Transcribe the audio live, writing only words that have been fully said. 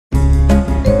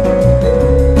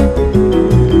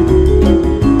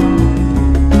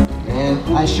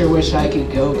wish I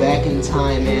could go back in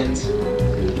time and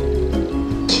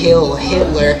kill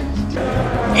Hitler.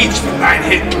 Ich bin ein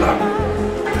Hitler.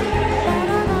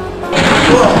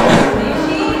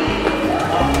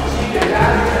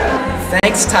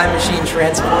 Thanks, time machine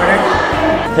transporter.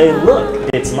 Hey look,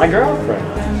 it's my girlfriend.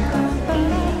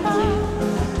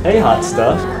 Hey hot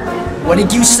stuff. What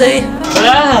did you say?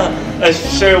 I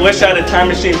sure wish I had a time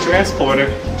machine transporter.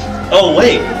 Oh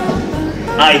wait,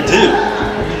 I do.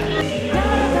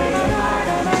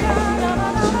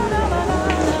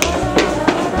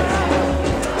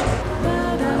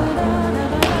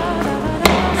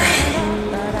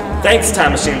 Thanks,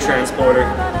 time machine transporter.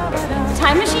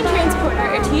 Time Machine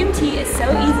Transporter, or TMT, is so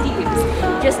easy to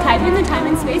use. Just type in the time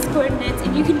and space coordinates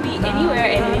and you can be anywhere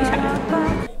at any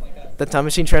time. The Time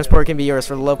Machine Transporter can be yours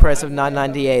for the low price of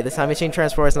 $9.98. The Time Machine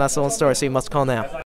Transporter is not sold in stores, so you must call now.